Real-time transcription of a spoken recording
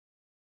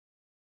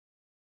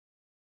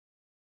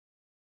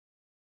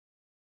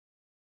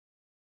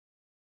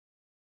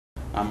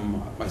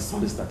My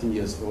son is 13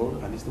 years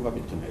old and he's never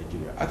been to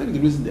Nigeria. I think the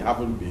reason they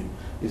haven't been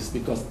is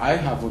because I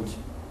haven't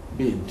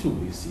been too,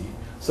 you see.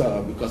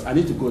 So because I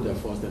need to go there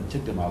first and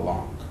take them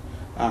along.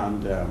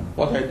 And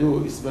what I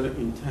do is very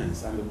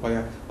intense and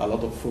require a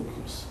lot of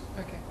focus.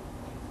 Okay.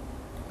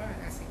 All right,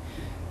 I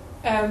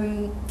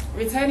see.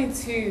 Returning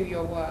to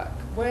your work,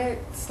 we're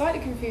slightly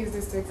confused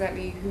as to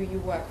exactly who you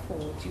work for.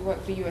 Do you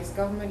work for the US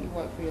government? You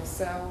work for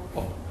yourself?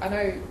 Oh, I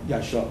know.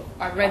 Yeah, sure.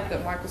 I read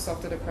that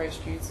Microsoft had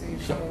approached you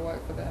to come and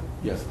work for them.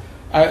 Yes.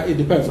 It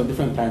depends on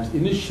different times.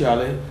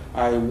 Initially,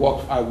 I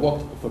worked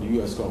for the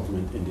US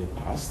government in the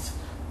past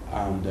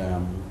and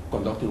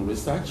conducting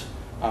research.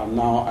 And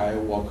now I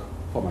work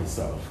for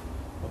myself.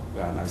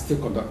 And I still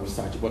conduct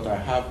research, but I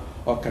have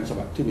all kinds of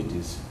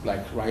activities.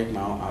 Like right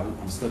now,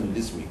 I'm spending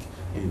this week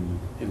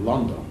in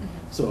London.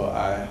 Mm-hmm. So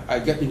I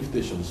get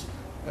invitations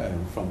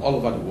from all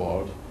over the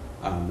world.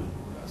 And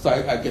so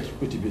I get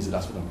pretty busy,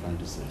 that's what I'm trying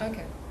to say.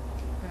 Okay.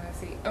 I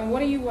see. And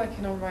what are you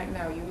working on right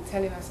now? You were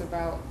telling us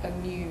about a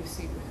new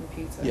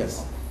supercomputer.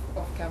 Yes.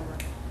 Off camera.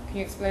 Can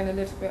you explain a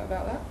little bit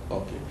about that?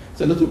 Okay.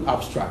 It's a little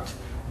abstract,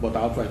 but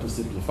I'll try to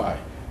simplify.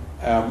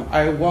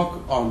 I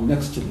work on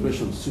next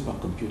generation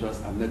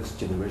supercomputers and next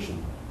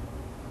generation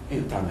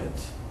internet.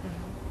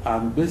 Mm-hmm.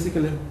 And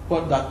basically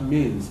what that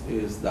means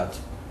is that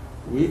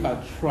we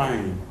are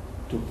trying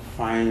to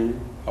find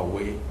a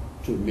way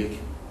to make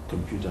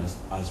computers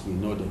as we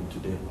know them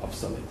today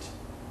obsolete.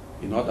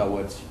 In other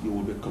words, you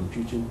will be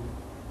computing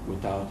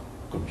without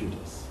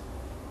computers.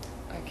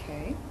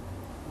 Okay.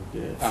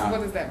 Okay. So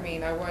what does that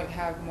mean? I won't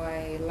have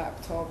my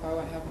laptop, I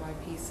won't have my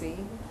PC?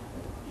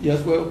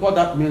 Yes, well, what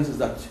that means is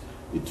that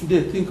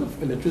today, think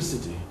of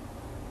electricity.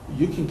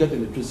 You can get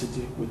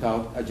electricity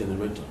without a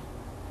generator.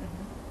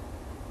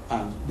 Mm-hmm.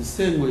 And the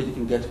same way you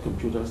can get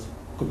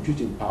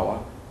computing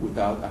power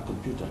without a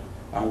computer.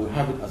 And we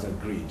have it as a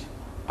grid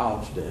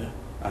out there,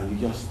 and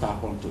you just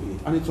tap onto it.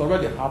 And it's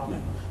already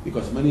happening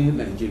because many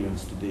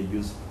Nigerians today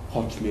use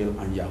Hotmail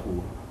and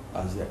Yahoo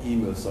as their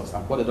email source.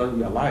 And what they don't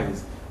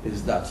realize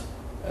is that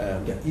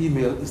their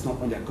email is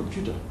not on their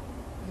computer.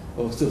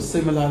 Mm-hmm. So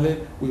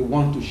similarly, we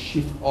want to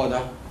shift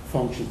other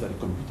functions that the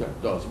computer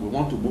does. We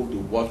want to move the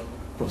word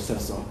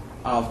processor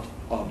out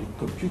of the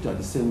computer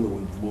the same way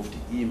we move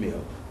the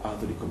email out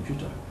of the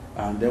computer.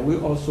 And then we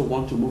also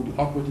want to move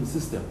the operating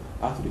system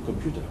out of the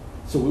computer.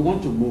 So we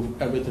want to move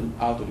everything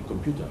out of the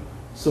computer.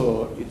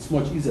 So it's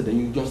much easier than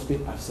you just pay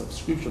a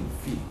subscription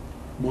fee,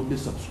 monthly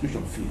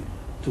subscription fee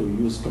to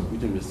use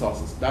computing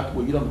resources. That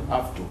way you don't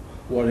have to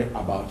worry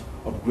about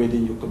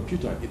upgrading your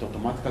computer. It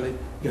automatically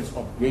gets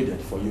upgraded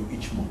for you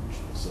each month.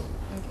 So,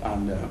 okay.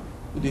 And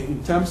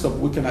in terms of,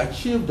 we can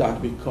achieve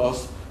that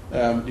because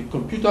the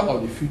computer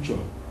of the future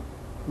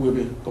will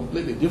be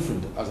completely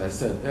different, as I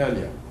said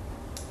earlier.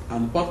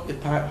 And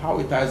how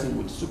it ties in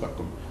with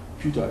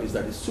supercomputer is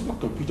that the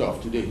supercomputer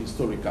of today,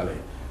 historically,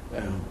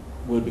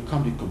 will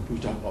become the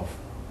computer of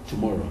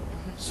tomorrow.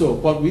 Mm-hmm. So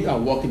what we are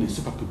working in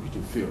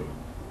supercomputing field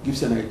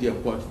gives you an idea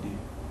of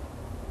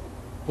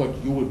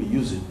what you will be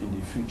using in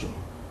the future.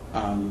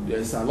 And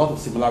there's a lot of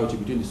similarity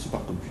between the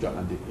supercomputer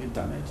and the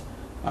internet.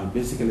 And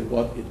basically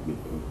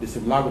the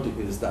similarity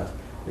is that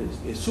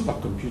a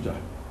supercomputer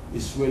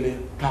is really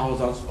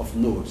thousands of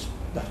nodes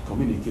that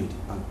communicate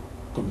and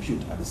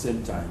compute at the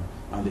same time.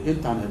 And the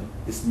internet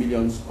is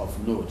millions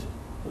of nodes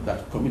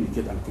that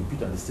communicate and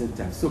compute at the same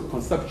time. So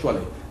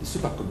conceptually, the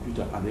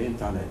supercomputer and the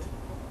internet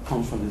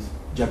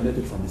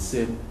germinated from the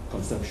same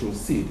conceptual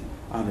seed,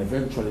 and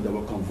eventually they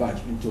will converge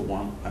into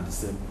one and the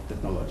same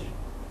technology.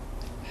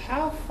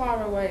 How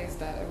far away is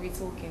that? Are we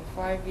talking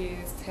 5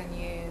 years, 10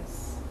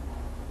 years?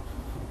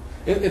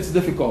 It's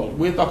difficult.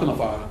 We're talking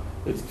of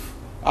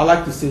I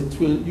like to say it's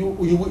going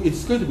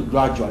to be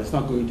gradual. It's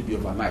not going to be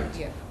overnight.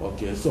 Yeah.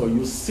 Okay. So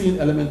you've seen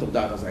element of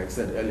that, as I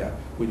said earlier,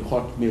 with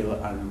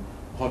Hotmail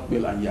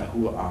and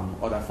Yahoo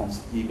and other forms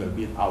of email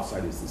being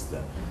outside the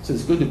system. Mm-hmm. So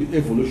it's going to be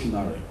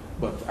evolutionary.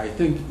 But I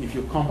think if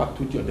you come back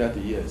 20 or 30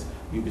 years,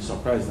 you'll be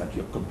surprised that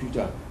your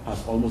computer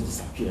has almost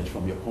disappeared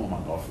from your home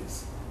and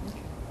office. Okay.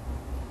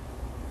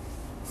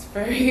 It's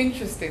very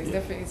interesting. It's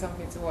definitely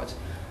something to watch.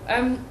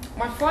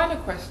 My final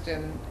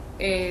question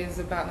is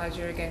about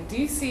Nigeria again. Do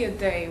you see a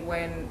day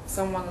when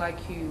someone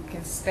like you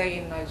can stay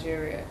in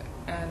Nigeria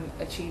and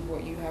achieve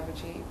what you have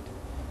achieved?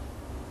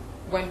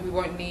 When we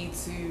won't need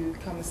to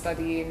come and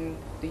study in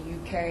the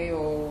UK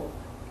or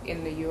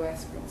in the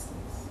US, for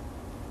instance?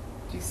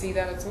 Do you see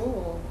that at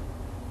all,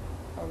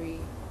 or are we?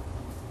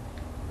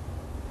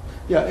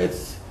 Yeah,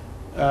 that's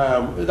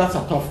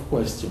a tough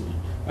question.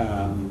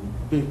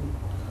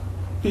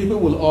 People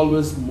will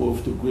always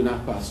move to greener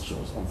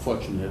pastures,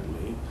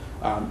 unfortunately.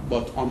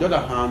 But on the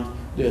other hand,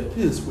 there are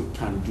things we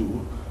can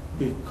do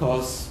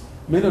because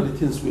many of the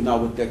things we know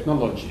with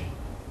technology,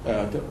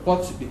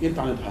 what the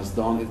internet has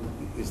done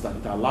is that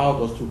it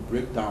allowed us to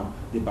break down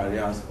the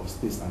barriers of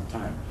space and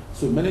time.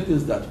 So many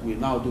things that we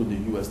now do in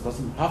the US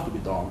doesn't have to be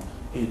done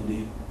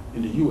in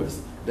the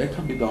US. They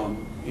can be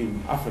done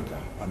in Africa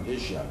and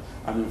Asia.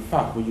 And in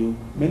fact,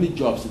 many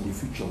jobs in the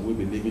future will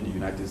be leaving the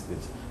United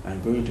States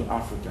and going to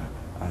Africa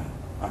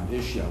and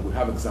Asia. We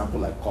have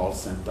examples like call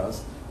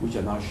centers, which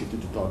are now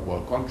shifted to third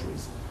world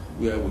countries,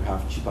 where we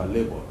have cheaper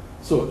labor.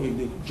 So if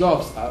the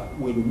jobs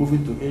will be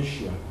moving to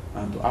Asia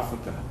and to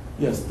Africa,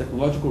 yes,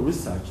 technological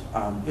research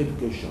and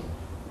education,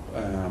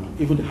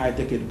 even the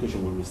high-tech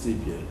education we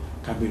receive here,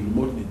 can be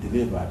remotely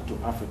delivered to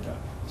Africa.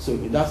 So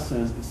in that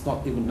sense, it's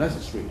not even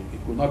necessary,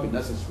 it will not be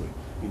necessary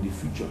in the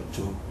future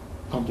to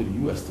come to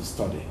the US to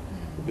study,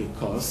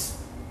 because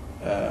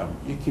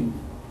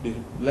the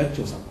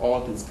lectures and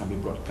all things can be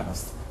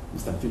broadcast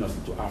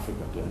instantaneously to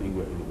Africa, to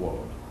anywhere in the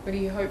world. But are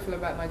you hopeful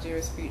about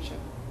Nigeria's future?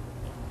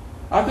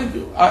 I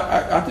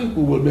think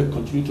we will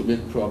continue to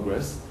make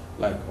progress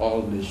like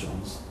all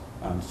nations,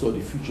 and so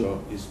the future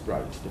is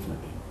bright,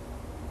 definitely.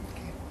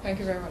 Okay. Thank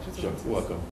you very much. Sure, welcome.